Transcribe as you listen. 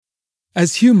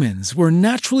As humans, we're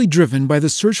naturally driven by the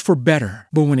search for better.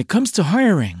 But when it comes to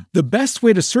hiring, the best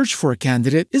way to search for a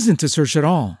candidate isn't to search at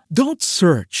all. Don't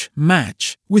search,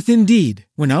 match with Indeed.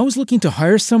 When I was looking to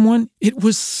hire someone, it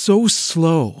was so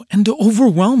slow and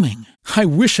overwhelming. I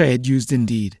wish I had used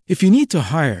Indeed. If you need to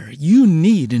hire, you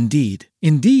need Indeed.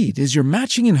 Indeed is your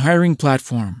matching and hiring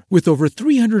platform with over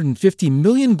 350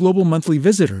 million global monthly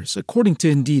visitors, according to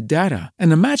Indeed data,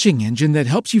 and a matching engine that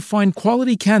helps you find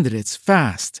quality candidates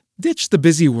fast. Ditch the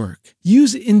busy work.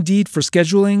 Use Indeed for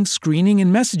scheduling, screening,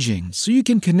 and messaging so you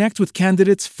can connect with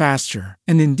candidates faster.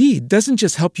 And Indeed doesn't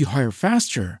just help you hire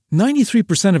faster.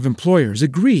 93% of employers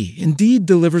agree Indeed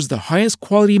delivers the highest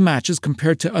quality matches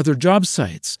compared to other job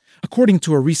sites, according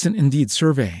to a recent Indeed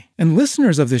survey. And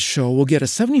listeners of this show will get a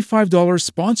 $75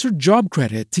 sponsored job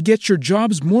credit to get your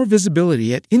jobs more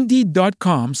visibility at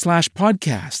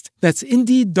Indeed.com/podcast. That's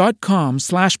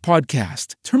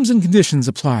Indeed.com/podcast. Terms and conditions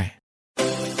apply.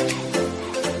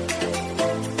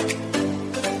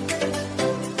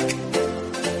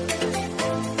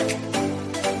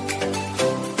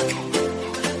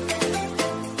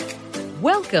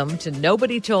 Welcome to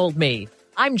Nobody Told Me.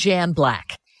 I'm Jan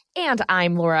Black. And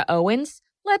I'm Laura Owens.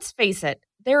 Let's face it,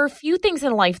 there are few things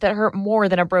in life that hurt more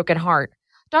than a broken heart.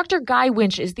 Dr. Guy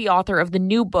Winch is the author of the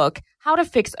new book, How to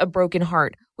Fix a Broken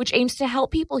Heart, which aims to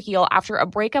help people heal after a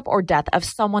breakup or death of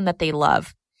someone that they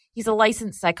love. He's a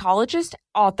licensed psychologist,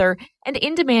 author, and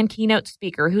in-demand keynote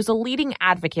speaker who's a leading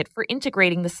advocate for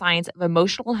integrating the science of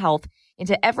emotional health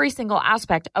into every single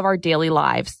aspect of our daily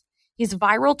lives. His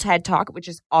viral TED Talk, which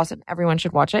is awesome, everyone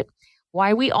should watch it,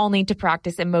 Why We All Need to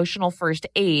Practice Emotional First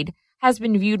Aid, has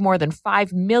been viewed more than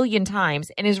 5 million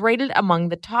times and is rated among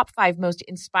the top 5 most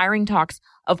inspiring talks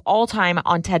of all time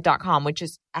on TED.com, which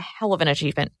is a hell of an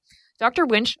achievement. Dr.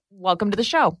 Winch, welcome to the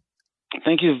show.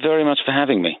 Thank you very much for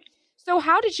having me. So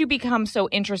how did you become so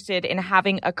interested in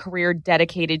having a career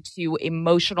dedicated to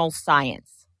emotional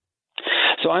science?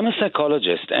 So I'm a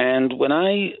psychologist, and when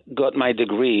I got my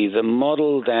degree, the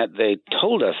model that they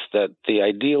told us that the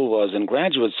ideal was in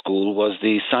graduate school was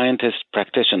the scientist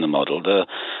practitioner model, the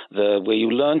where you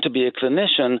learn to be a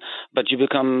clinician, but you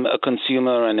become a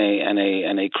consumer and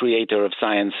a creator of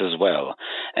science as well.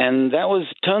 And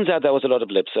turns out that was a lot of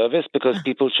lip service because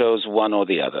people chose one or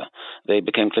the other. They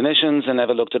became clinicians and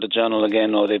never looked at a journal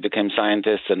again, or they became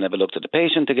scientists and never looked at a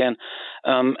patient again.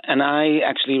 And I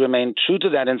actually remained true to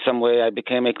that in some way. I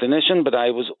became a clinician, but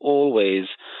I was always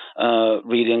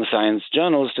reading science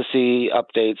journals to see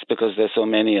updates because there's so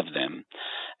many of them.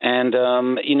 And,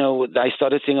 I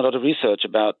started seeing a lot of research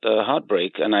about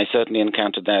heartbreak, and I certainly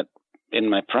encountered that in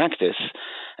my practice.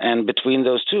 And between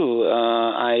those two,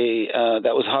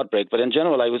 that was heartbreak. But in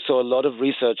general, I saw a lot of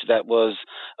research that was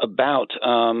about,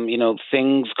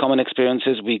 things, common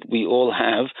experiences we all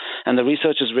have. And the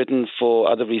research is written for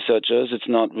other researchers. It's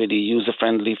not really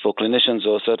user-friendly for clinicians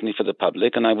or certainly for the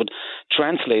public. And I would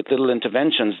translate little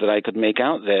interventions that I could make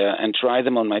out there and try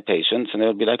them on my patients. And they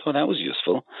would be like, oh, that was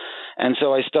useful. And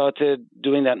so I started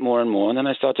doing that more and more. And then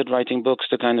I started writing books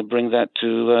to kind of bring that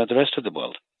to the rest of the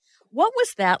world. What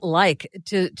was that like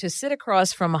to sit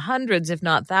across from hundreds, if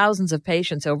not thousands of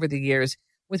patients over the years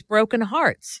with broken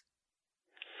hearts?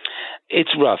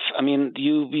 It's rough. I mean,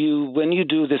 you when you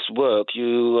do this work,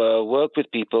 you work with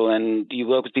people, and you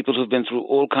work with people who've been through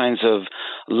all kinds of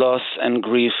loss and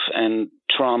grief and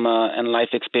trauma and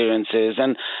life experiences,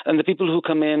 and the people who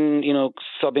come in,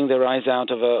 sobbing their eyes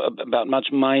out about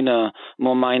much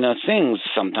more minor things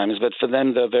sometimes, but for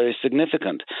them they're very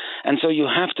significant. And so you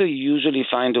have to usually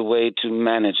find a way to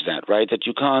manage that, right? That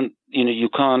you can't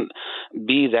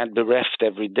be that bereft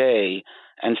every day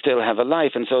and still have a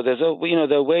life. And so there are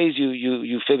ways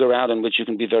you figure out in which you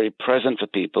can be very present for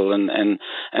people and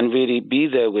really be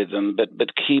there with them, but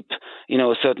keep,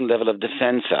 a certain level of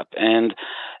defense up. And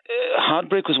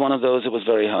heartbreak was one of those it was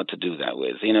very hard to do that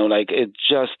with. It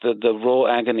just, the raw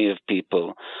agony of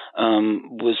people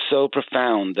was so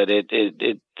profound that it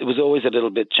was always a little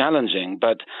bit challenging.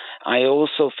 But I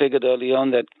also figured early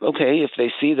on that, okay, if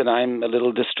they see that I'm a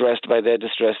little distressed by their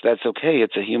distress, that's okay.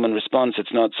 It's a human response.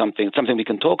 It's not something we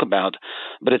can talk about,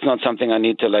 but it's not something I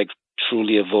need to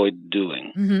truly avoid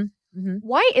doing. Mm-hmm. Mm-hmm.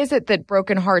 Why is it that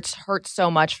broken hearts hurt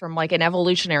so much from an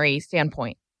evolutionary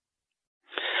standpoint?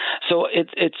 So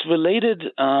it's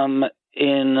related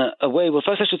in a way. Well,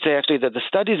 first I should say actually that the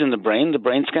studies in the brain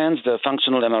scans, the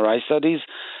functional MRI studies,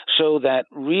 show that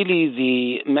really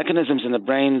the mechanisms in the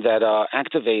brain that are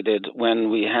activated when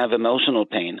we have emotional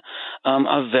pain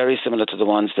are very similar to the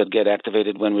ones that get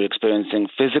activated when we're experiencing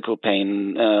physical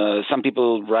pain. Some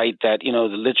people write that,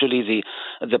 literally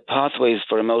the pathways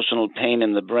for emotional pain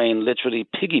in the brain literally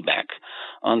piggyback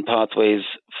on pathways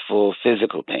for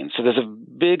physical pain. So there's a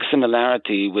big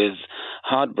similarity with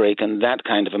heartbreak and that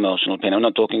kind of emotional pain. I'm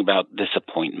not talking about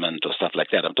disappointment or stuff like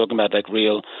that. I'm talking about like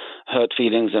real hurt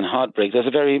feelings and heartbreak. There's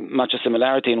a very much a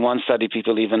similarity. In one study,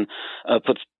 people even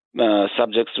put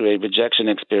subjects through a rejection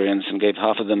experience and gave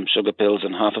half of them sugar pills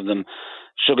and half of them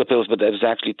sugar pills, but it was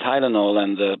actually Tylenol,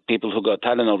 and the people who got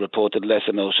Tylenol reported less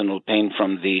emotional pain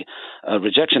from the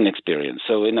rejection experience.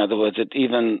 So in other words, it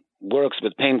even works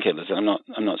with painkillers. And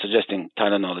I'm not suggesting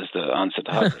Tylenol is the answer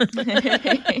to heartbreak.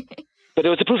 But it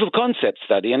was a proof of concept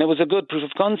study, and it was a good proof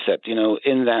of concept,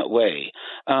 in that way.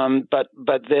 But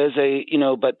there's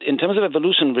but in terms of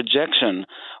evolution, rejection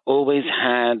always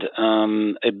had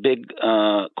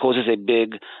causes a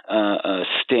big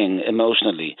sting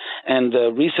emotionally. And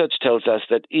the research tells us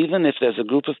that even if there's a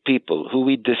group of people who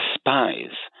we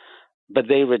despise, but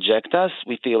they reject us,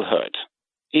 we feel hurt.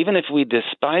 Even if we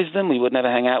despise them, we would never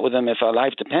hang out with them if our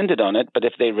life depended on it. But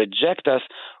if they reject us,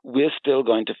 we're still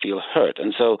going to feel hurt.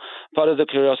 And so part of the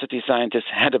curiosity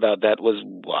scientists had about that was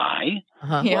why?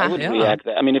 Why would we react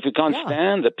that? I mean, if we can't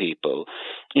stand the people,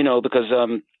 because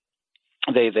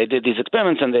they did these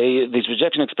experiments and these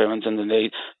rejection experiments, and then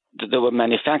they were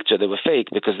manufactured, they were fake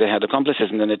because they had accomplices,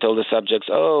 and then they told the subjects,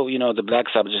 the black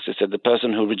subjects, they said the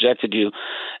person who rejected you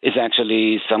is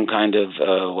actually some kind of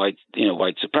white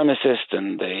supremacist,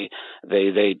 and they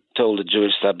told the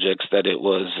Jewish subjects that it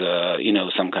was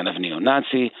some kind of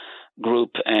neo-Nazi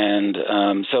group, and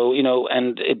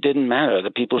and it didn't matter.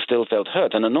 The people still felt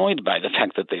hurt and annoyed by the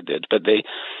fact that they did, but they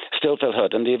still felt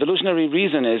hurt. And the evolutionary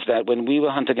reason is that when we were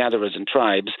hunter-gatherers in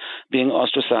tribes, being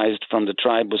ostracized from the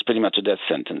tribe was pretty much a death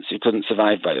sentence. You couldn't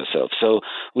survive by yourself. So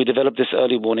we developed this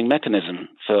early warning mechanism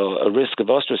for a risk of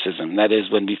ostracism. That is,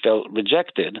 when we felt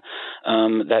rejected,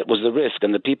 that was the risk.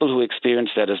 And the people who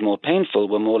experienced that as more painful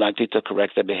were more likely to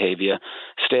correct their behavior,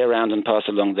 stay around, and pass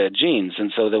along their genes.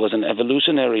 And so there was an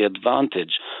evolutionary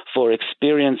advantage for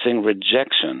experiencing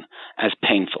rejection as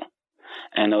painful.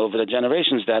 And over the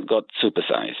generations, that got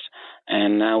supersized.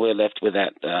 And now we're left with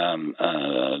that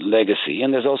legacy.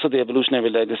 And there's also the evolutionary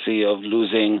legacy of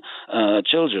losing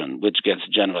children, which gets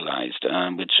generalized,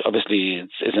 which obviously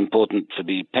is important to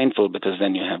be painful, because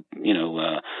then you have,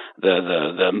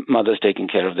 the mothers taking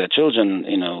care of their children,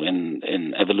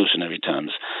 in evolutionary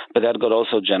terms. But that got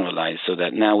also generalized so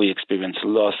that now we experience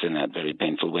loss in that very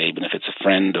painful way, even if it's a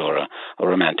friend or a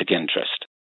romantic interest.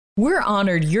 We're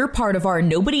honored you're part of our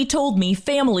Nobody Told Me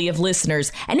family of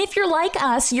listeners. And if you're like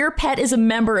us, your pet is a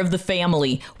member of the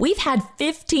family. We've had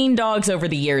 15 dogs over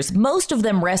the years, most of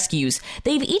them rescues.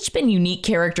 They've each been unique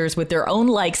characters with their own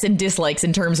likes and dislikes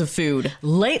in terms of food.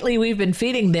 Lately, we've been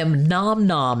feeding them Nom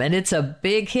Nom, and it's a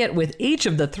big hit with each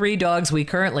of the 3 dogs we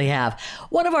currently have.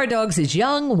 One of our dogs is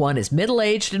young, one is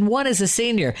middle-aged, and one is a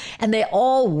senior. And they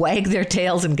all wag their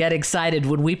tails and get excited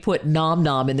when we put Nom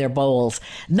Nom in their bowls.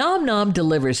 Nom Nom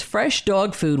delivers fresh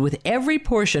dog food with every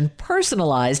portion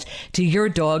personalized to your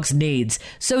dog's needs,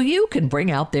 so you can bring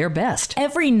out their best.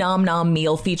 Every Nom Nom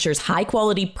meal features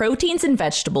high-quality proteins and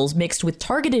vegetables mixed with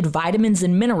targeted vitamins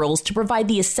and minerals to provide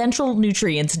the essential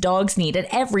nutrients dogs need at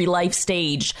every life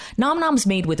stage. Nom Nom's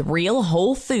made with real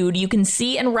whole food you can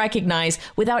see and recognize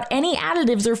without any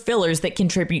additives or fillers that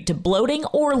contribute to bloating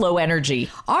or low energy.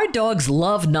 Our dogs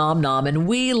love Nom Nom, and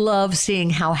we love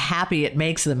seeing how happy it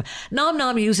makes them. Nom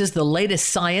Nom uses the latest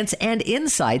science and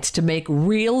insights to make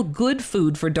real good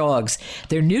food for dogs.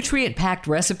 Their nutrient-packed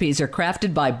recipes are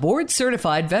crafted by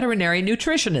board-certified veterinary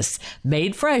nutritionists,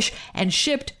 made fresh and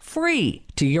shipped free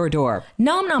to your door.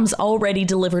 Nom Nom's already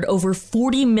delivered over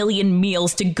 40 million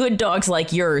meals to good dogs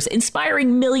like yours,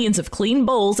 inspiring millions of clean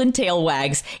bowls and tail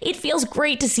wags. It feels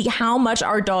great to see how much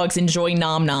our dogs enjoy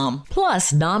Nom Nom.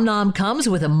 Plus, Nom Nom comes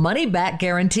with a money-back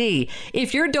guarantee.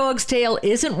 If your dog's tail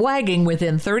isn't wagging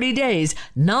within 30 days,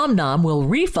 Nom Nom will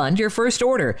refund your first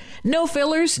order. No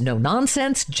fillers, no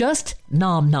nonsense, just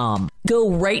Nom Nom.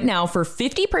 Go right now for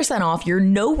 50% off your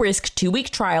no-risk 2-week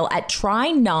trial at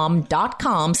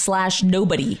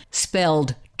trynom.com/nobody.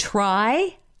 Spelled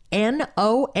try,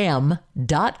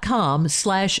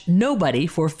 NOM.com/nobody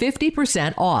for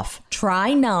 50% off.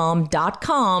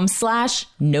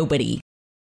 trynom.com/nobody.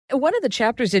 One of the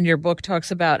chapters in your book talks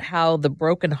about how the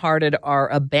brokenhearted are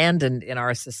abandoned in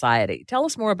our society. Tell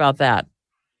us more about that.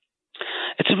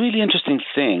 It's a really interesting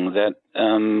thing that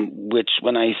which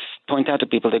when I point out to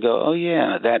people, they go, oh,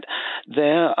 yeah, that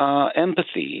their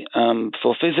empathy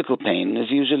for physical pain is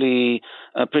usually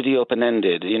pretty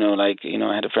open-ended.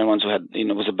 I had a friend once who had,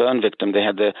 was a burn victim. They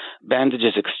had the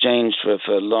bandages exchanged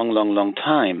for a long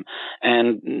time,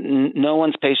 and no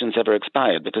one's patience ever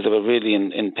expired because they were really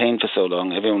in pain for so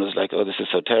long. Everyone was like, oh, this is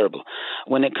so terrible.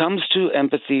 When it comes to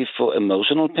empathy for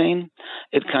emotional pain,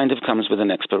 it kind of comes with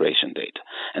an expiration date.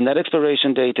 And that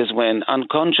expiration date is when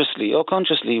unconsciously or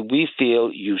consciously we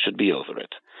feel you should be over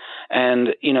it. And,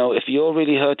 if you're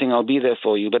really hurting, I'll be there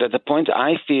for you. But at the point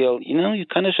I feel, you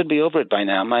kind of should be over it by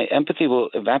now, my empathy will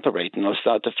evaporate and I'll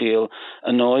start to feel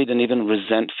annoyed and even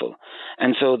resentful.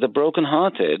 And so the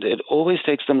brokenhearted, it always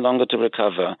takes them longer to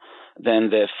recover than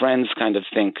their friends kind of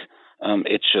think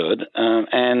it should.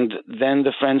 And then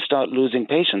the friends start losing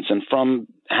patience. And from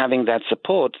having that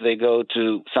support, they go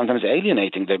to sometimes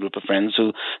alienating their group of friends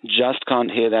who just can't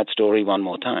hear that story one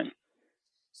more time.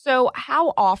 So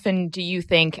how often do you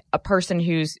think a person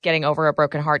who's getting over a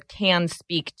broken heart can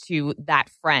speak to that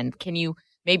friend? Can you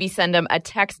maybe send them a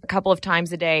text a couple of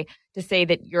times a day to say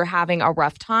that you're having a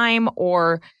rough time?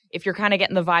 Or if you're kind of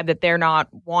getting the vibe that they're not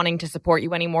wanting to support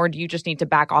you anymore, do you just need to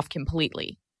back off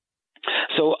completely?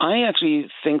 So I actually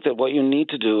think that what you need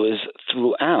to do is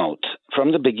throughout,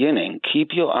 from the beginning, keep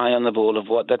your eye on the ball of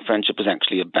what that friendship is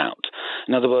actually about.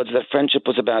 In other words, that friendship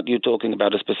was about you talking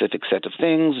about a specific set of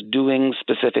things, doing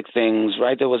specific things,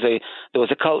 right? There was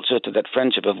a culture to that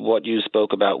friendship of what you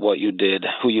spoke about, what you did,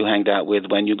 who you hanged out with,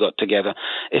 when you got together.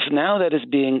 If now that is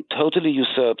being totally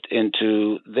usurped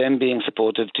into them being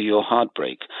supportive to your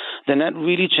heartbreak, then that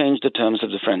really changed the terms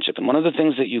of the friendship. And one of the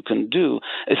things that you can do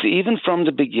is even from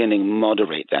the beginning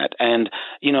moderate that and,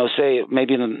 say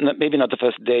maybe not the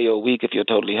first day or week if you're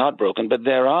totally heartbroken, but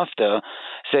thereafter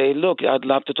say, look, I'd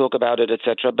love to talk about it,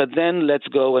 etc. But then let's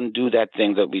go and do that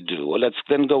thing that we do, or let's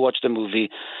then go watch the movie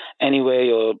anyway,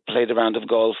 or play the round of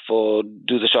golf, or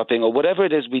do the shopping, or whatever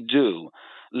it is we do.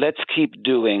 Let's keep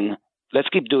doing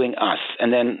us,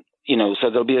 and then so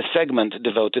there'll be a segment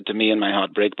devoted to me and my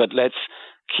heartbreak, but let's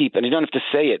keep, and you don't have to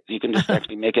say it, you can just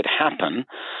actually make it happen.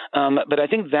 But I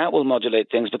think that will modulate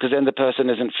things because then the person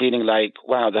isn't feeling like,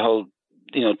 wow, the whole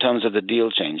terms of the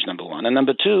deal change, number one. And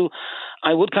number two,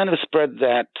 I would kind of spread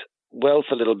that wealth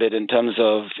a little bit in terms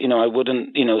of, I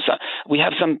wouldn't, so we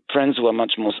have some friends who are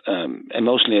much more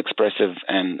emotionally expressive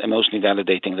and emotionally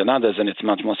validating than others, and it's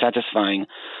much more satisfying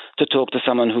to talk to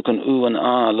someone who can ooh and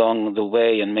ah along the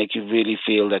way and make you really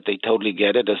feel that they totally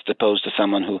get it, as opposed to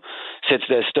someone who sits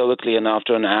there stoically and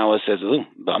after an hour says, ooh,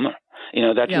 bummer.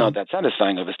 That's not that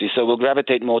satisfying, obviously. So we'll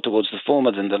gravitate more towards the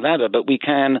former than the latter, but we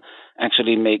can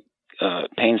actually make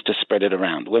pains to spread it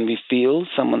around. When we feel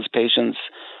someone's patience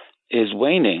is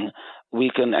waning, we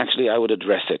can actually, I would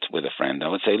address it with a friend. I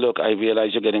would say, look, I realize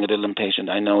you're getting a little impatient.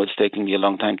 I know it's taking me a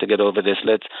long time to get over this.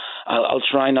 I'll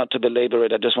try not to belabor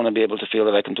it. I just want to be able to feel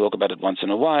that I can talk about it once in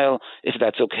a while, if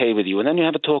that's okay with you. And then you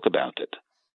have a talk about it.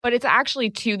 But it's actually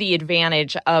to the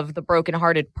advantage of the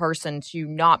brokenhearted person to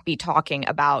not be talking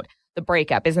about the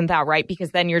breakup. Isn't that right?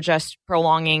 Because then you're just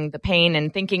prolonging the pain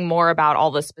and thinking more about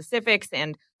all the specifics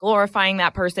and glorifying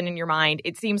that person in your mind.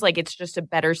 It seems like it's just a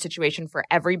better situation for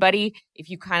everybody if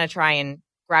you kind of try and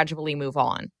gradually move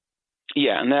on.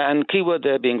 Yeah, and keyword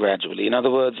there being gradually. In other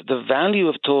words, the value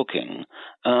of talking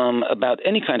about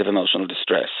any kind of emotional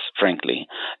distress, frankly,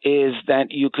 is that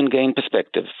you can gain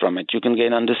perspective from it. You can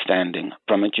gain understanding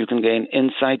from it. You can gain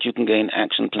insight. You can gain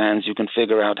action plans. You can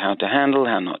figure out how to handle,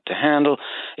 how not to handle.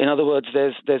 In other words,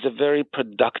 there's a very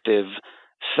productive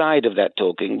side of that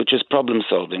talking, which is problem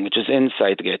solving, which is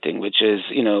insight getting, which is,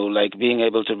 like being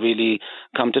able to really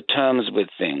come to terms with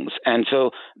things. And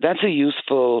so that's a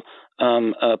useful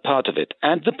part of it.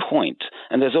 At the point,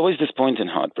 and there's always this point in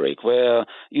heartbreak where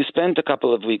you spent a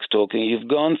couple of weeks talking, you've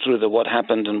gone through the what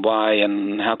happened and why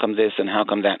and how come this and how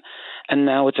come that, and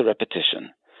now it's a repetition.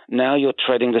 Now you're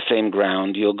treading the same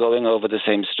ground, you're going over the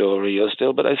same story,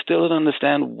 but I still don't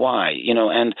understand why,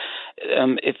 and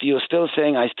if you're still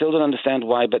saying, I still don't understand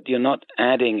why, but you're not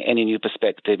adding any new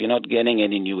perspective, you're not getting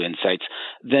any new insights,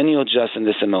 then you're just in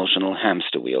this emotional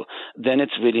hamster wheel. Then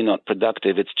it's really not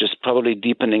productive. It's just probably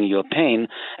deepening your pain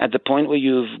at the point where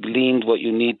you've gleaned what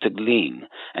you need to glean,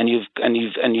 and you've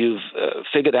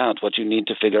figured out what you need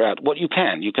to figure out. What you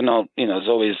cannot, there's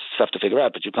always stuff to figure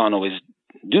out, but you can't always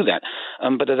do that.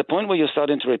 But at the point where you're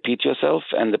starting to repeat yourself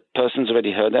and the person's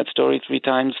already heard that story 3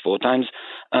 times, 4 times,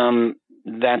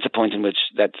 that's a point in which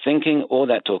that thinking or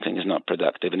that talking is not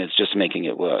productive, and it's just making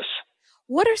it worse.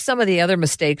 What are some of the other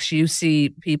mistakes you see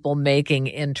people making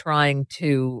in trying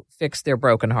to fix their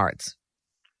broken hearts?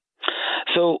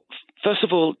 So, first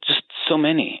of all, just so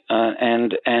many,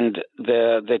 and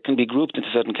they can be grouped into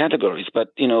certain categories. But,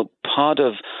 part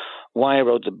of why I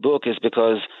wrote the book is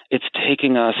because it's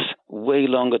taking us way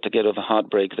longer to get over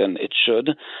heartbreak than it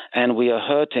should, and we are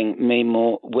hurting way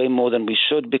more than we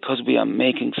should because we are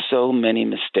making so many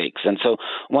mistakes. And so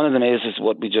one of them is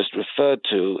what we just referred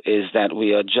to, is that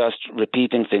we are just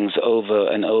repeating things over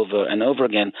and over and over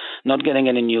again, not getting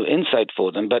any new insight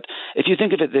for them. But if you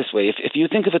think of it this way, if you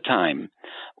think of a time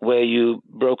where you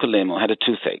broke a limb or had a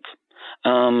toothache,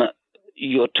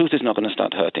 your tooth is not going to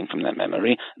start hurting from that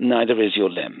memory, neither is your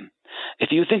limb. If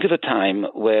you think of a time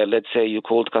where, let's say, you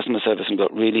called customer service and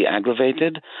got really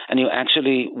aggravated, and you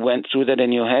actually went through that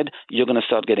in your head, you're going to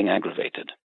start getting aggravated.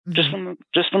 Mm-hmm.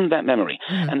 Just from that memory.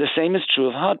 Mm-hmm. And the same is true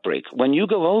of heartbreak. When you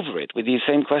go over it with these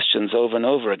same questions over and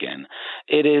over again,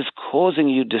 it is causing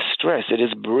you distress. It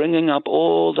is bringing up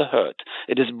all the hurt.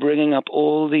 It is bringing up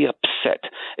all the upset.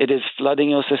 It is flooding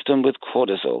your system with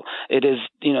cortisol. It is,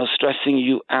 stressing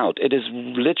you out. It is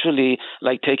literally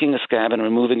like taking a scab and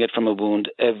removing it from a wound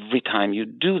every time you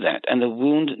do that. And the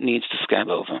wound needs to scab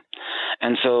over.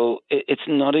 And so it's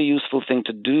not a useful thing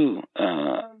to do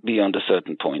beyond a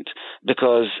certain point,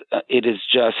 because it is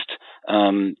just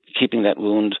keeping that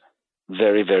wound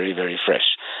very, very, very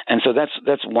fresh. And so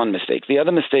that's one mistake. The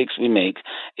other mistakes we make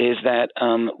is that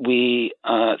we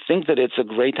think that it's a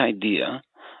great idea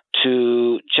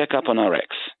to check up on our ex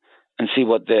and see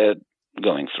what they're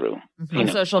going through. On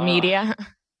social media?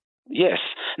 Yes.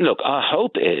 Look, our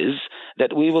hope is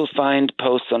that we will find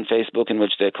posts on Facebook in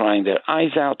which they're crying their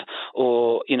eyes out,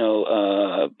 or,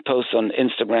 posts on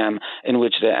Instagram in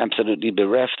which they're absolutely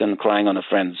bereft and crying on a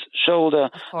friend's shoulder.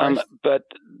 But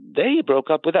they broke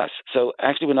up with us. So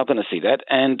actually, we're not going to see that.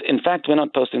 And in fact, we're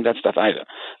not posting that stuff either,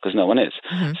 because no one is.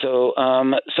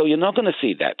 Mm-hmm. So you're not going to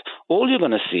see that. All you're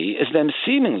going to see is them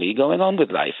seemingly going on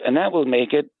with life, and that will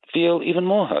make it feel even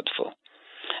more hurtful.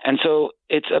 And so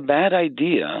it's a bad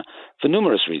idea for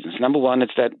numerous reasons. Number one,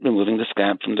 it's that removing the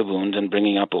scab from the wound and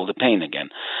bringing up all the pain again.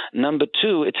 Number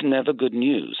two, it's never good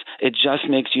news. It just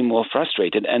makes you more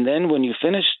frustrated. And then when you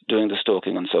finish doing the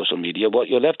stalking on social media, what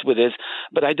you're left with is,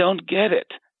 but I don't get it.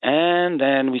 And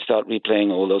then we start replaying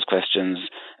all those questions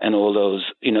and all those,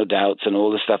 doubts and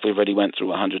all the stuff we've already went through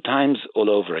 100 times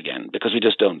all over again, because we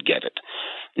just don't get it.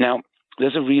 Now,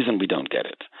 there's a reason we don't get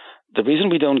it. The reason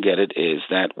we don't get it is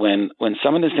that when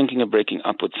someone is thinking of breaking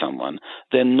up with someone,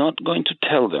 they're not going to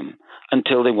tell them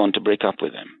until they want to break up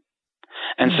with them.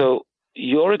 And so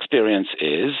your experience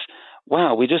is,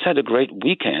 wow, we just had a great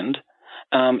weekend.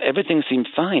 Everything seemed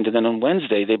fine. And then on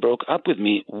Wednesday, they broke up with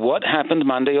me. What happened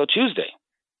Monday or Tuesday?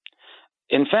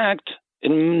 In fact,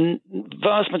 in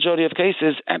vast majority of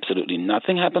cases, absolutely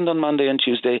nothing happened on Monday and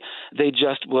Tuesday. They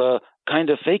just were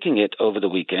kind of faking it over the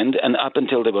weekend and up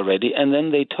until they were ready, and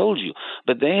then they told you.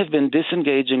 But they have been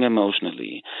disengaging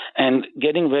emotionally and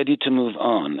getting ready to move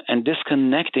on and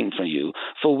disconnecting from you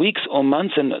for weeks or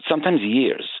months and sometimes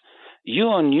years. You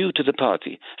are new to the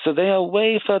party, so they are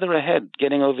way further ahead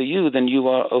getting over you than you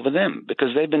are over them, because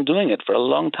they've been doing it for a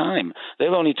long time. They've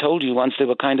only told you once they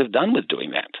were kind of done with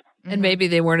doing that. And maybe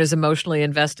they weren't as emotionally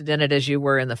invested in it as you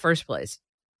were in the first place.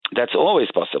 That's always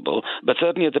possible, but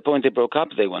certainly at the point they broke up,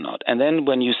 they were not. And then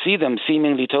when you see them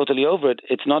seemingly totally over it,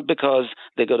 it's not because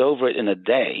they got over it in a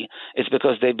day. It's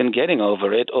because they've been getting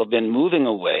over it or been moving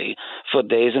away for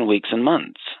days and weeks and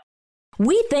months.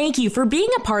 We thank you for being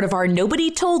a part of our Nobody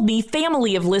Told Me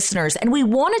family of listeners, and we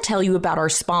want to tell you about our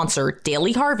sponsor,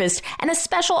 Daily Harvest, and a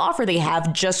special offer they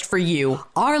have just for you.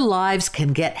 Our lives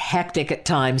can get hectic at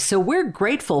times, so we're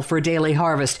grateful for Daily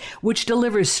Harvest, which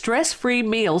delivers stress-free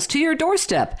meals to your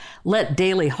doorstep. Let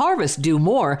Daily Harvest do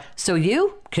more so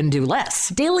you can do less.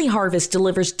 Daily Harvest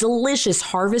delivers delicious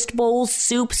harvest bowls,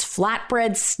 soups,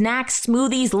 flatbreads, snacks,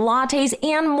 smoothies, lattes,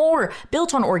 and more,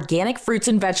 built on organic fruits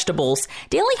and vegetables.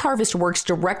 Daily Harvest works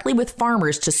directly with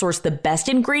farmers to source the best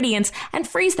ingredients and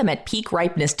freeze them at peak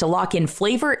ripeness to lock in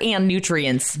flavor and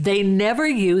nutrients. They never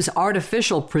use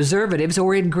artificial preservatives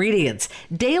or ingredients.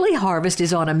 Daily Harvest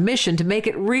is on a mission to make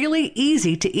it really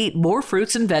easy to eat more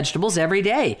fruits and vegetables every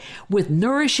day. With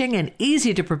nourishing and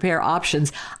easy to prepare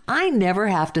options, I never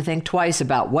have to think twice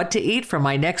about what to eat for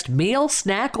my next meal,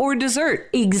 snack, or dessert.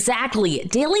 Exactly.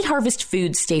 Daily Harvest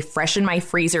foods stay fresh in my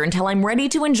freezer until I'm ready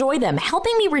to enjoy them,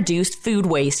 helping me reduce food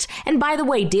waste. And by the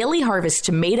way, Daily Harvest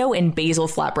tomato and basil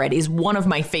flatbread is one of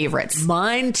my favorites.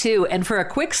 Mine too. And for a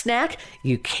quick snack,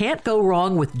 you can't go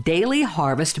wrong with Daily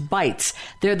Harvest Bites.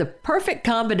 They're the perfect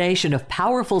combination of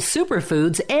powerful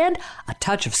superfoods and a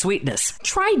touch of sweetness.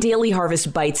 Try Daily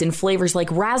Harvest Bites in flavors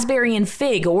like raspberry and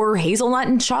fig or hazelnut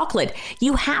and chocolate.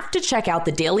 You have to check out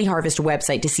the Daily Harvest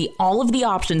website to see all of the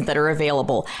options that are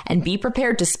available, and be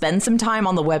prepared to spend some time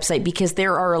on the website because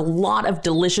there are a lot of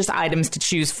delicious items to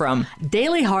choose from.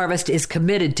 Daily Harvest is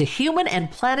committed to human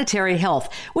and planetary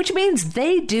health, which means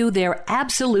they do their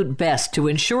absolute best to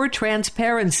ensure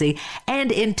transparency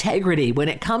and integrity when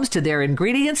it comes to their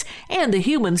ingredients and the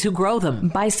humans who grow them.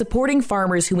 By supporting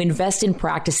farmers who invest in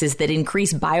practices that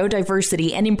increase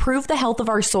biodiversity and improve the health of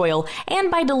our soil,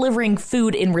 and by delivering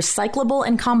food in recyclable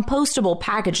and compostable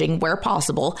packaging where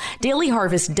possible, Daily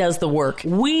Harvest does the work.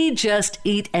 We just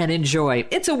eat and enjoy.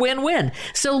 It's a win-win.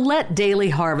 So let Daily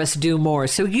Harvest do more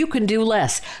so you can do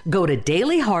less. Go to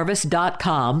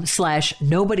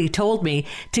dailyharvest.com/nobodytoldme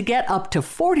to get up to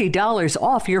 $40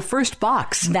 off your first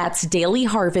box. That's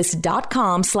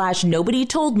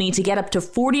dailyharvest.com/nobodytoldme to get up to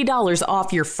 $40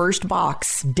 off your first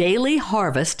box.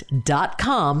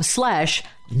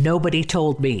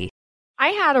 dailyharvest.com/nobodytoldme. I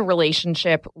had a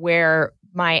relationship where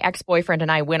my ex-boyfriend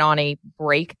and I went on a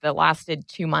break that lasted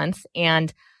 2 months,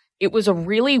 and it was a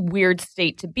really weird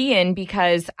state to be in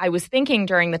because I was thinking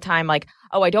during the time, like,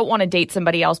 oh, I don't want to date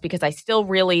somebody else because I still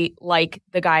really like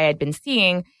the guy I'd been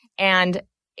seeing. And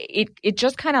it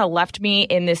just kind of left me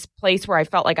in this place where I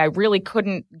felt like I really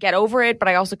couldn't get over it, but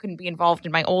I also couldn't be involved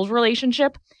in my old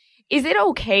relationship. Is it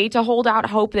okay to hold out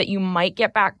hope that you might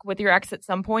get back with your ex at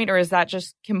some point, or is that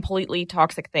just completely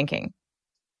toxic thinking?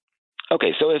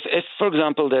 Okay, so if for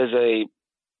example, there's a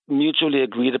mutually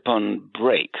agreed upon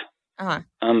break, and,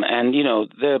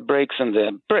 there are breaks and there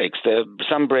are breaks.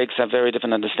 Some breaks have very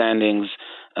different understandings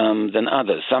than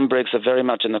others. Some breaks are very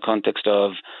much in the context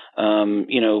of,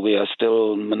 we are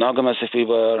still monogamous if we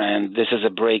were, and this is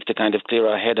a break to kind of clear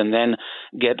our head and then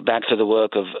get back to the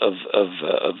work of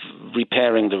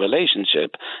repairing the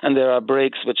relationship. And there are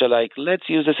breaks which are like, let's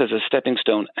use this as a stepping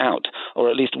stone out,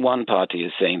 or at least one party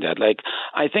is saying that. Like,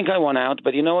 I think I want out,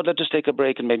 but you know what, let's just take a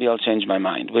break and maybe I'll change my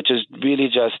mind, which is really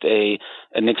just an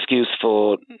excuse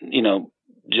for,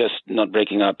 just not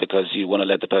breaking up because you want to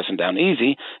let the person down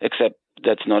easy, except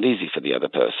that's not easy for the other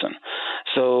person.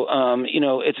 So,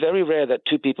 it's very rare that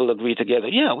two people agree together,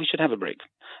 yeah, we should have a break.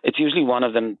 It's usually one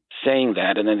of them saying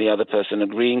that and then the other person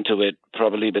agreeing to it,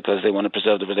 probably because they want to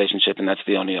preserve the relationship and that's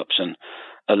the only option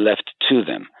left to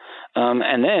them.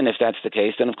 And then if that's the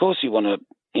case, then of course you want to,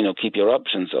 keep your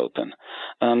options open.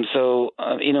 In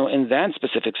that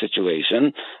specific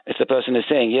situation, if the person is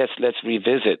saying, yes, let's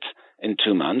revisit in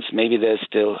 2 months, maybe there's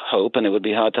still hope, and it would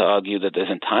be hard to argue that there's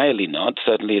entirely not.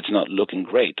 Certainly it's not looking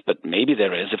great, but maybe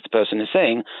there is if the person is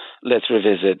saying, let's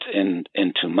revisit in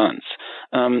 2 months.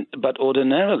 But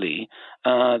ordinarily,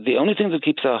 the only thing that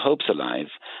keeps our hopes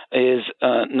alive is,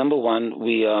 number one,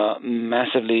 we are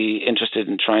massively interested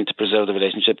in trying to preserve the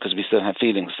relationship because we still have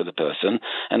feelings for the person,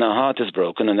 and our heart is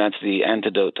broken, and that's the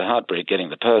antidote to heartbreak, getting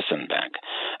the person back.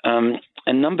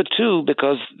 And number two,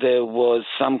 because there was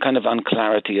some kind of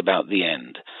unclarity about the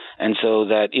end. And so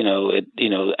that,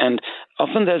 and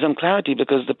often there's unclarity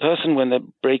because the person, when they're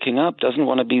breaking up, doesn't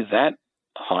want to be that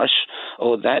harsh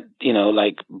or that,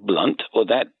 blunt or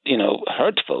that,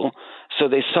 hurtful. So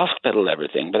they soft pedal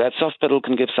everything, but that soft pedal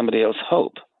can give somebody else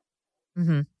hope.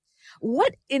 Mm-hmm.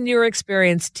 What, in your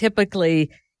experience,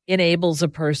 typically enables a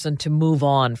person to move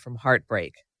on from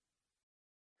heartbreak?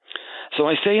 So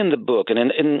I say in the book,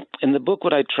 and in the book,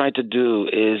 what I try to do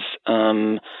is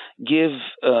give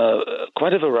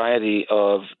quite a variety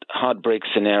of heartbreak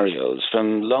scenarios,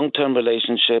 from long-term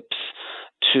relationships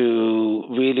to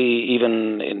really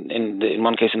even in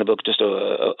one case in the book, just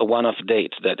a one-off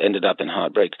date that ended up in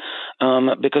heartbreak,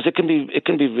 because it can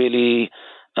be really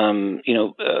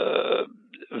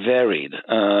varied,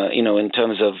 in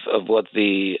terms of what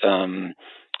the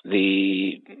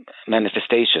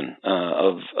manifestation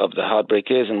of the heartbreak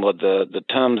is and what the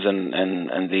terms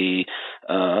and the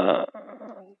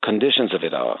conditions of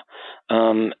it are,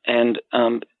 and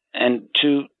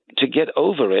to get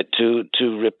over it, to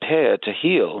repair, to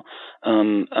heal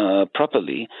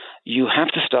properly, you have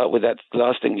to start with that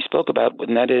last thing we spoke about,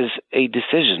 and that is a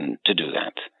decision to do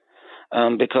that,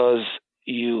 because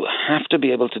you have to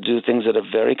be able to do things that are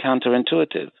very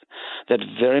counterintuitive, that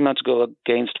very much go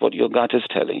against what your gut is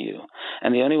telling you.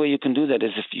 And the only way you can do that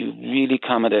is if you really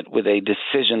come at it with a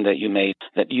decision that you made,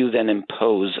 that you then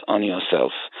impose on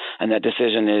yourself. And that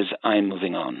decision is, I'm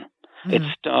moving on. Mm-hmm. It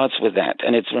starts with that.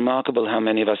 And it's remarkable how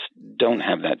many of us don't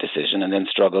have that decision and then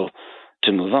struggle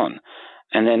to move on.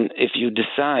 And then if you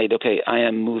decide, okay, I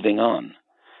am moving on,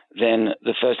 then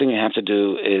the first thing you have to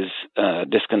do is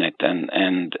disconnect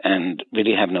and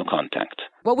really have no contact.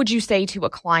 What would you say to a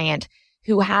client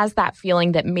who has that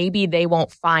feeling that maybe they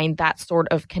won't find that sort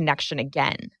of connection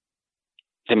again?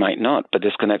 They might not, but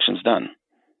this connection's done.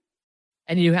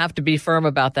 And you have to be firm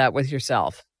about that with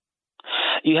yourself.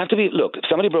 You have to be, look, if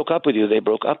somebody broke up with you, they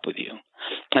broke up with you.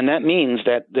 And that means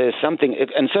that there's something,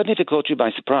 and certainly if it caught you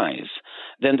by surprise,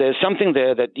 then there's something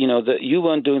there that, that you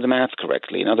weren't doing the math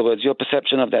correctly. In other words, your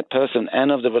perception of that person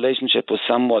and of the relationship was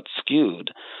somewhat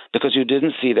skewed because you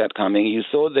didn't see that coming. You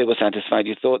thought they were satisfied.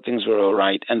 You thought things were all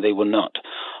right, and they were not.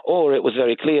 Or it was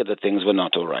very clear that things were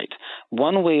not all right.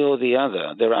 One way or the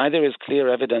other, there either is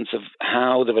clear evidence of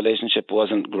how the relationship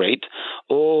wasn't great,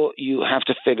 or you have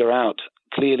to figure out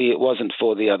clearly it wasn't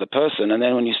for the other person. And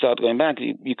then when you start going back,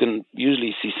 you can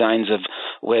usually see signs of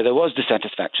where there was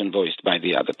dissatisfaction voiced by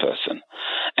the other person.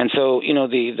 And so,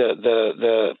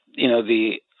 the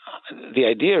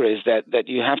idea is that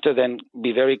you have to then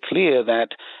be very clear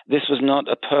that this was not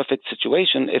a perfect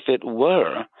situation. If it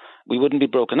were, we wouldn't be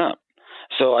broken up.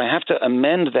 So I have to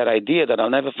amend that idea that I'll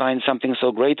never find something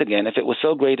so great again. If it was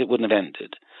so great, it wouldn't have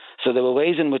ended. So there were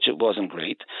ways in which it wasn't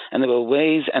great, and there were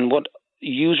ways, and what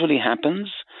usually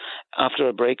happens after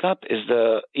a breakup is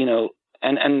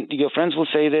and your friends will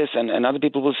say this and other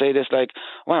people will say this, like,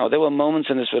 wow, there were moments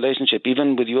in this relationship,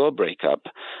 even with your breakup,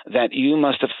 that you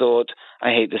must have thought, I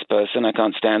hate this person, I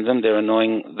can't stand them, they're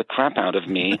annoying the crap out of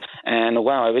me, and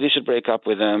wow, I really should break up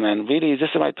with them, and really, is this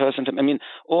the right person? I mean,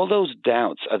 all those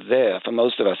doubts are there for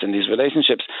most of us in these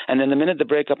relationships, and then the minute the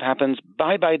breakup happens,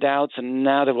 bye-bye doubts, and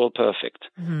now they're all perfect.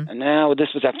 Mm-hmm. And now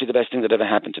this was actually the best thing that ever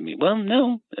happened to me. Well,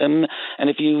 no. And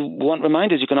if you want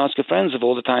reminders, you can ask your friends of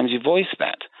all the times you voiced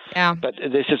that. Yeah. But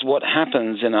this is what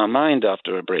happens in our mind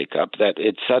after a breakup, that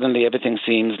it suddenly everything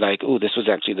seems like, oh, this was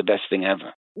actually the best thing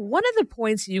ever. One of the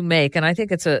points you make, and I think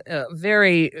it's a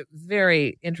very,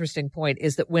 very interesting point,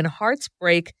 is that when hearts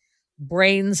break,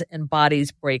 brains and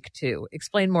bodies break too.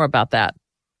 Explain more about that.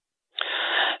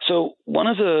 So one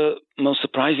of the most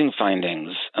surprising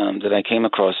findings that I came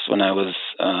across when I was,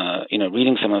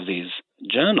 reading some of these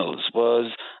journals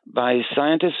was by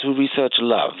scientists who research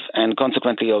love and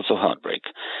consequently also heartbreak.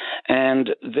 And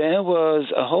there was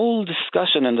a whole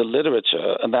discussion in the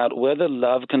literature about whether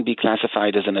love can be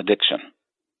classified as an addiction,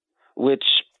 which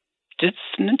it's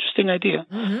an interesting idea.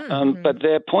 Mm-hmm. But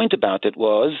their point about it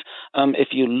was, if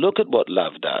you look at what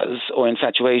love does, or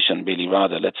infatuation really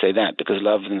rather, let's say that, because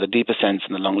love in the deeper sense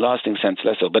and the long-lasting sense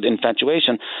less so, but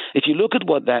infatuation, if you look at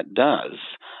what that does,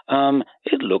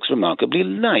 it looks remarkably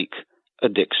like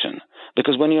addiction.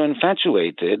 Because when you're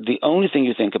infatuated, the only thing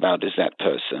you think about is that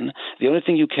person. The only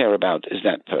thing you care about is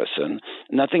that person.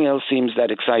 Nothing else seems that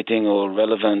exciting or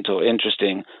relevant or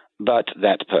interesting but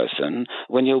that person.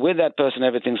 When you're with that person,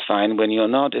 everything's fine. When you're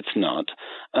not, it's not.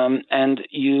 And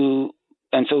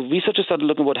so researchers started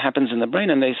looking at what happens in the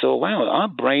brain, and they saw, wow, our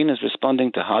brain is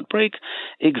responding to heartbreak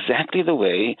exactly the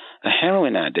way a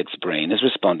heroin addict's brain is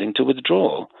responding to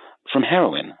withdrawal from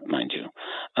heroin, mind you.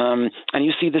 And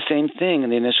you see the same thing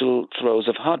in the initial throes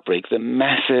of heartbreak, the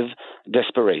massive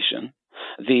desperation,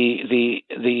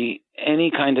 the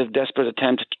any kind of desperate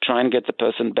attempt to try and get the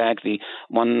person back, the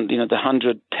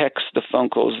 100 texts, the phone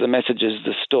calls, the messages,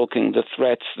 the stalking, the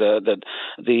threats,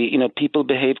 people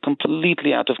behave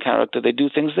completely out of character. They do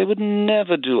things they would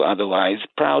never do otherwise.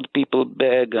 Proud people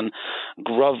beg and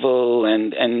grovel,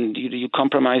 and you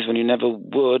compromise when you never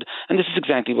would. And this is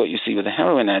exactly what you see with a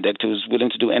heroin addict who's willing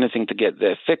to do anything to get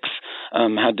their fix,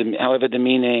 however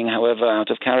demeaning, however out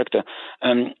of character.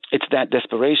 It's that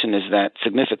desperation is that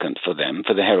significant for them,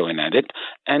 for the heroin addict,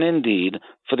 and indeed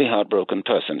for the heartbroken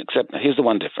person. Except here's the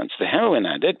one difference. The heroin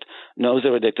addict knows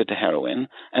they're addicted to heroin,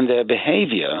 and their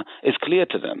behavior is clear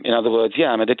to them. In other words,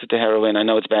 yeah, I'm addicted to heroin. I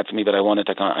know it's bad for me, but I want it.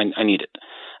 I need it.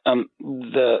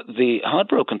 The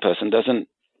heartbroken person doesn't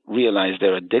realize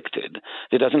they're addicted.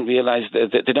 They don't realize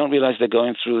they're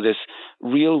going through this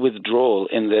real withdrawal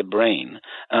in their brain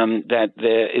that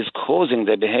there is causing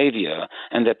their behavior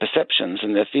and their perceptions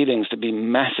and their feelings to be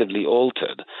massively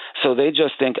altered. So they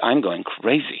just think, I'm going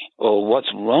crazy, or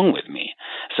what's wrong with me?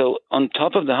 So on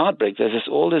top of the heartbreak, there's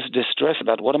all this distress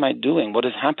about what am I doing? What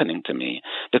is happening to me?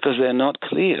 Because they're not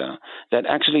clear that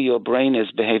actually your brain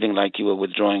is behaving like you were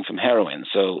withdrawing from heroin.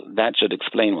 So that should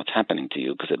explain what's happening to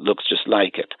you, because it looks just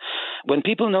like it. When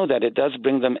people know that, it does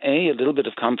bring them, a little bit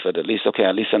of comfort, at least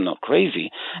I'm not crazy,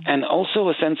 and also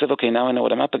a sense of, okay, now I know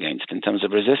what I'm up against in terms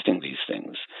of resisting these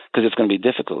things, because it's going to be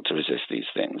difficult to resist these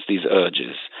things, these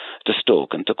urges to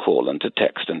stalk and to call and to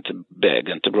text and to beg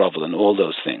and to grovel and all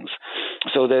those things.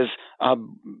 So our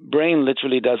brain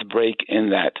literally does break in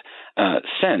that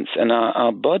sense, and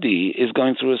our body is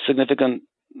going through a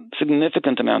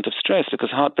significant amount of stress, because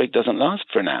heartbreak doesn't last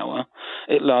for an hour.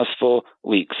 It lasts for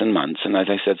weeks and months, and as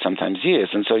I said, sometimes years.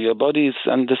 And so your body is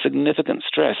under significant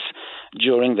stress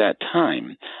during that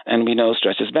time. And we know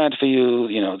stress is bad for you,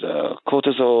 the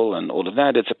cortisol and all of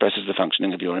that. It suppresses the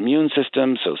functioning of your immune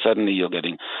system. So suddenly you're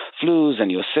getting flus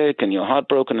and you're sick and you're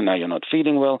heartbroken and now you're not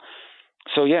feeling well.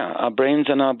 So yeah, our brains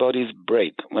and our bodies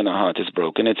break when our heart is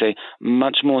broken. It's a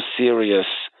much more serious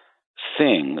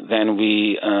thing than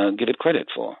we give it credit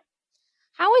for.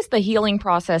 How is the healing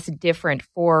process different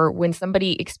for when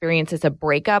somebody experiences a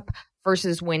breakup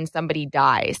versus when somebody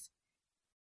dies?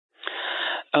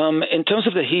 In terms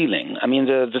of the healing, I mean,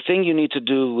 the thing you need to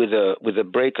do with a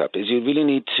breakup is you really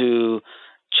need to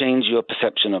change your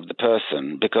perception of the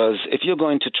person, because if you're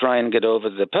going to try and get over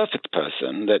the perfect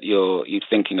person that you're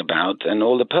thinking about and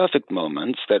all the perfect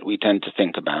moments that we tend to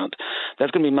think about, that's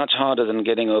going to be much harder than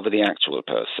getting over the actual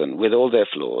person with all their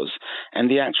flaws and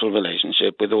the actual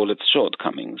relationship with all its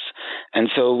shortcomings. And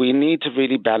so we need to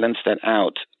really balance that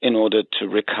out in order to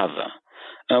recover.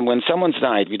 When someone's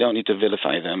died, we don't need to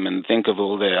vilify them and think of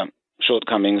all their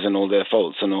shortcomings and all their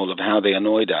faults and all of how they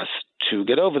annoyed us. To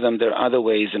get over them, there are other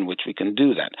ways in which we can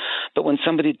do that. But when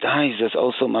somebody dies, there's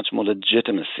also much more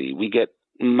legitimacy. We get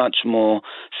much more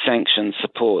sanctioned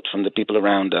support from the people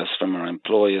around us, from our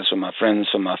employers, from our friends,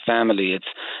 from our family.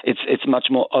 It's much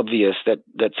more obvious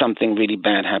that something really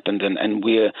bad happened, and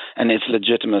it's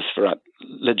legitimate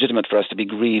for us to be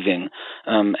grieving,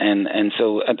 and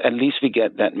so at least we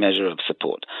get that measure of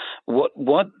support.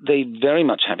 What they very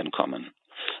much have in common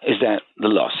is that the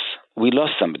loss. We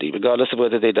lost somebody, regardless of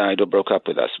whether they died or broke up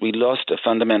with us. We lost a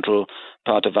fundamental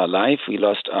part of our life. We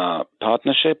lost our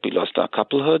partnership. We lost our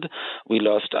couplehood. We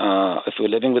lost if we're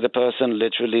living with a person,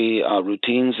 literally our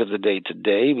routines of the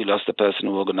day-to-day. We lost the person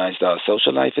who organized our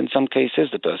social life in some cases,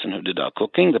 the person who did our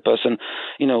cooking, the person,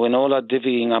 in all our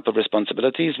divvying up of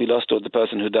responsibilities, we lost the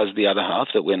person who does the other half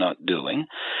that we're not doing.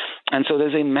 And so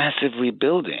there's a massive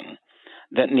rebuilding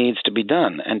that needs to be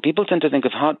done. And people tend to think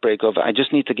of heartbreak over, I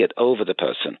just need to get over the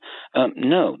person.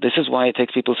 No, this is why it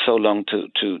takes people so long to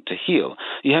heal.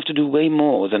 You have to do way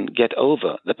more than get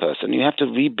over the person. You have to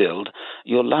rebuild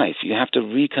your life. You have to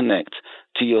reconnect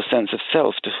to your sense of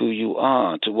self, to who you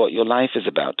are, to what your life is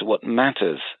about, to what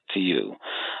matters to you.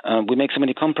 We make so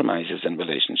many compromises in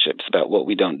relationships about what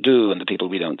we don't do and the people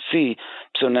we don't see.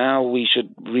 So now we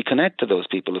should reconnect to those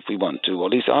people if we want to, or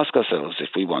at least ask ourselves if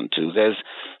we want to. There's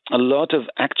a lot of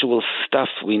actual stuff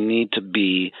we need to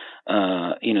be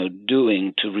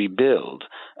doing to rebuild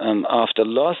after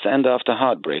loss and after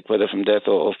heartbreak, whether from death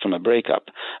or from a breakup,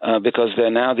 because there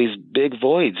are now these big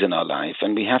voids in our life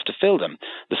and we have to fill them.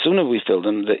 The sooner we fill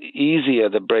them, the easier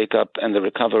the breakup and the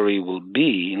recovery will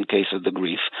be in case of the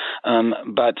grief.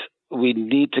 But we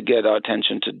need to get our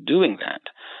attention to doing that.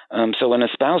 So when a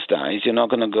spouse dies, you're not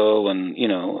going to go and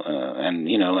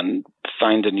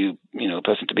find a new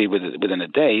person to be with within a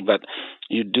day, but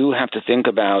you do have to think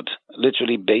about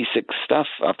literally basic stuff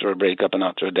after a breakup and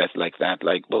after a death like that.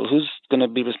 Like, well, who's going to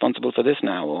be responsible for this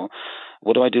now? Or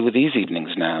what do I do with these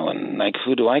evenings now? And like,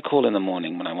 who do I call in the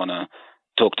morning when I want to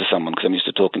talk to someone, because I'm used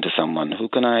to talking to someone? Who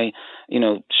can I,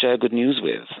 share good news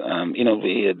with?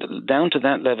 Down to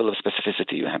that level of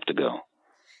specificity you have to go.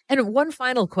 And one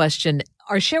final question.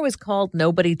 Our show is called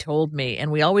Nobody Told Me,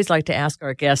 and we always like to ask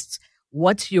our guests,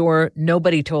 what's your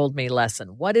Nobody Told Me lesson?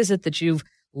 What is it that you've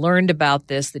learned about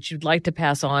this that you'd like to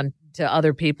pass on to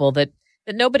other people that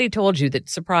nobody told you, that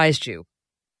surprised you?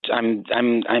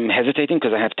 I'm hesitating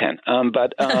because I have 10.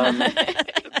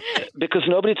 Because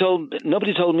nobody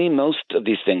told me most of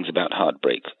these things about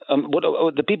heartbreak.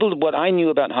 What I knew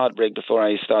about heartbreak before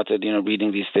I started,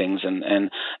 reading these things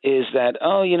and is that,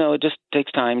 it just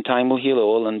takes time. Time will heal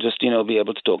all, and just, be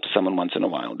able to talk to someone once in a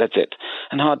while. That's it.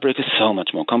 And heartbreak is so much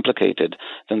more complicated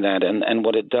than that. And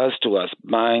what it does to us,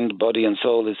 mind, body, and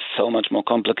soul, is so much more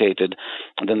complicated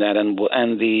than that. And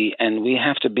we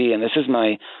have to be, and this is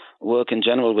my work in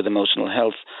general with emotional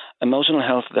health, emotional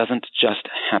health doesn't just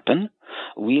happen.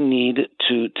 We need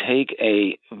to take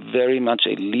very much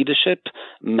a leadership,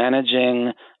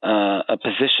 managing a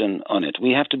position on it.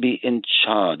 We have to be in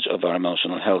charge of our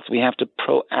emotional health. We have to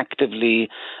proactively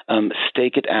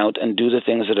stake it out and do the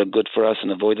things that are good for us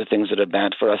and avoid the things that are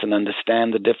bad for us and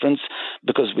understand the difference,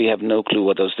 because we have no clue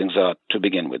what those things are to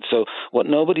begin with. So what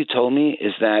nobody told me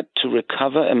is that to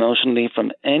recover emotionally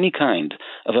from any kind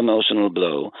of emotional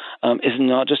blow is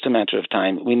not just a matter of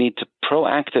time. We need to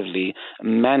proactively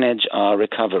manage our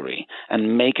recovery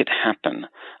and make it happen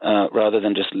rather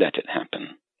than just let it happen.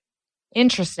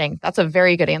 Interesting. That's a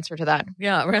very good answer to that.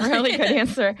 Yeah, Really good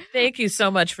answer. Thank you so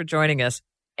much for joining us.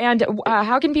 And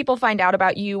how can people find out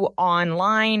about you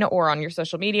online or on your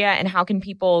social media? And how can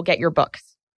people get your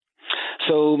books?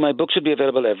 So my book should be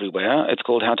available everywhere. It's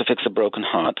called How to Fix a Broken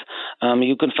Heart.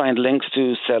 You can find links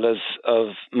to sellers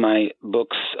of my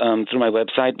books through my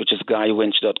website, which is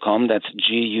guywinch.com. That's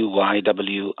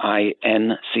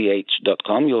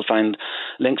GUYWINCH.com. You'll find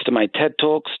links to my TED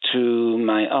Talks, to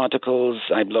my articles.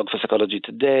 I blog for Psychology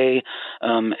Today,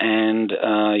 and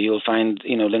you'll find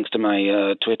links to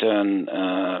my Twitter and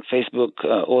Facebook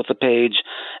author page,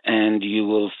 and you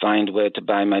will find where to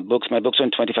buy my books. My books are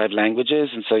in 25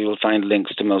 languages, and so you will find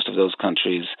links to most of those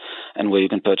countries and where you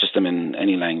can purchase them in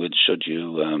any language should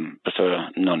you prefer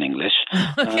non-English.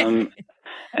 Okay.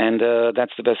 And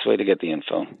that's the best way to get the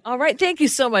info. All right. Thank you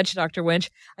so much, Dr.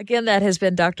 Winch. Again, that has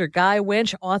been Dr. Guy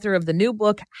Winch, author of the new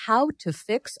book, How to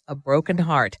Fix a Broken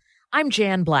Heart. I'm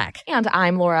Jan Black. And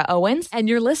I'm Laura Owens. And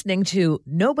you're listening to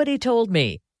Nobody Told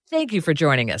Me. Thank you for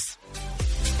joining us.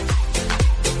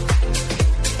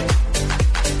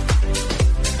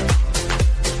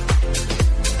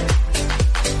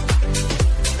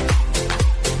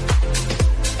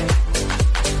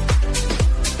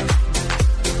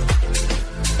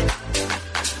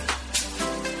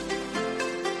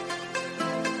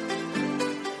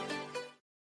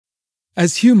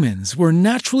 As humans, we're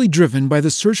naturally driven by the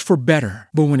search for better.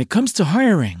 But when it comes to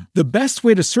hiring, the best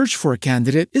way to search for a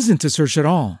candidate isn't to search at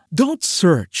all. Don't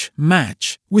search,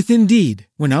 match with Indeed.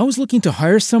 When I was looking to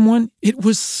hire someone, it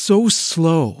was so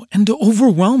slow and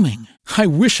overwhelming. I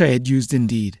wish I had used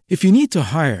Indeed. If you need to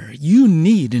hire, you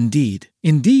need Indeed.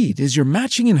 Indeed is your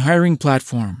matching and hiring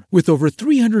platform with over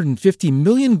 350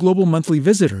 million global monthly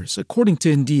visitors, according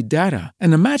to Indeed data,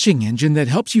 and a matching engine that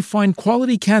helps you find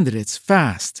quality candidates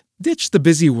fast. Ditch the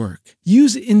busy work.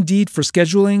 Use Indeed for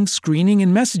scheduling, screening,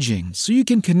 and messaging so you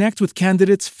can connect with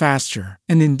candidates faster.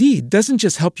 And Indeed doesn't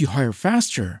just help you hire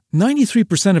faster.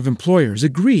 93% of employers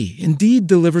agree Indeed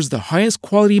delivers the highest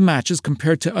quality matches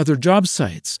compared to other job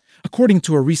sites, according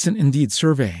to a recent Indeed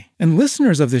survey. And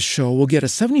listeners of this show will get a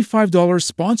 $75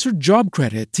 sponsored job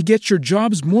credit to get your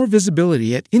jobs more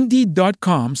visibility at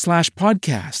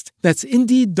Indeed.com/podcast. That's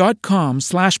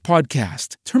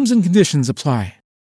Indeed.com/podcast. Terms and conditions apply.